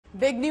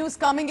Big news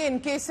coming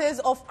in. Cases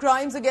of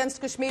crimes against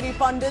Kashmiri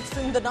Pandits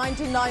in the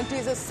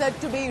 1990s is said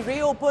to be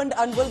reopened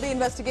and will be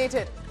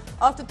investigated.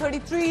 After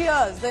 33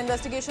 years, the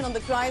investigation on the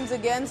crimes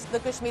against the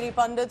Kashmiri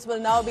Pandits will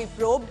now be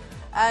probed,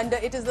 and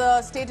it is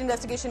the state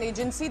investigation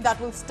agency that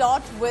will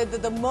start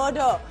with the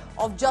murder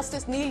of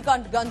Justice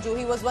Ganjoo.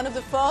 He was one of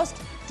the first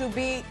to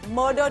be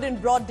murdered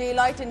in broad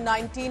daylight in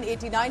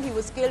 1989. He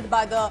was killed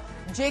by the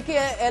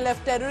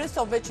JKLF terrorists,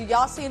 of which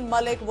Yasin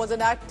Malik was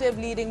an active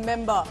leading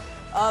member.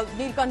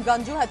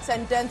 Ganjoo had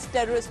sentenced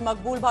terrorist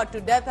Maqbool Bhatt to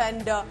death,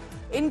 and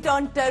in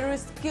turn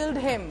terrorists killed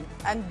him,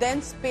 and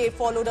then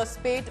followed a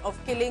spate of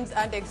killings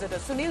and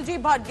exodus. Sunil G.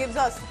 Bhatt gives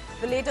us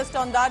the latest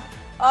on that.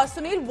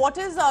 Sunil, what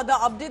is the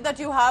update that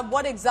you have?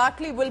 What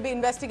exactly will be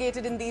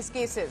investigated in these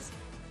cases?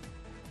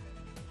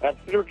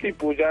 Absolutely,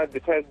 Pooja.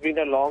 This has been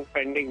a long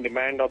pending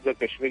demand of the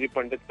Kashmiri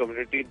Pandit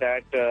community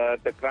that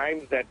the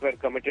crimes that were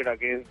committed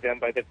against them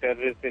by the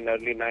terrorists in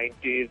early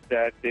 90s,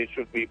 that they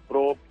should be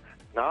probed.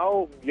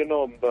 Now,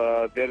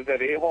 there is a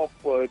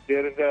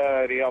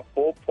ray of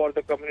hope for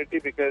the community,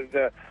 because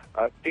a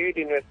state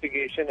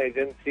investigation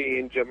agency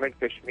in Jammu and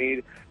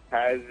Kashmir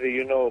has,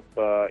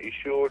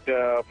 issued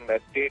a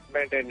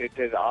statement, and it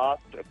has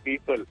asked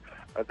people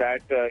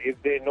that if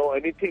they know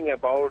anything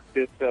about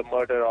this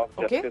murder of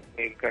Justice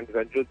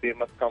Ganjoo, they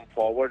must come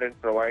forward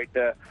and provide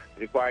the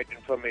required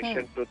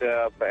information to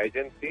the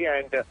agency,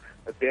 and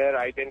their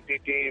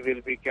identity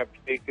will be kept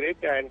secret,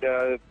 and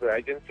the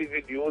agency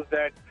will use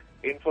that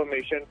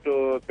information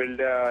to build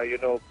a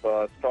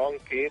strong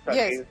case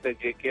against the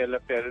JKLF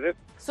terrorists.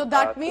 So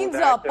that means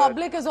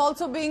public is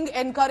also being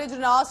encouraged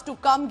and asked to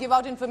come give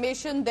out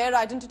information. Their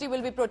identity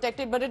will be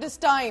protected, but it is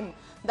time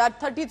that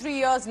 33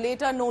 years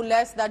later, no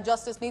less, that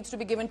justice needs to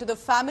be given to the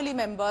family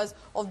members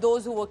of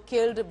those who were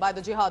killed by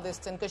the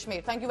jihadists in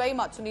Kashmir. Thank you very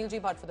much, Sunil G.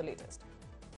 Bhatt, for the latest.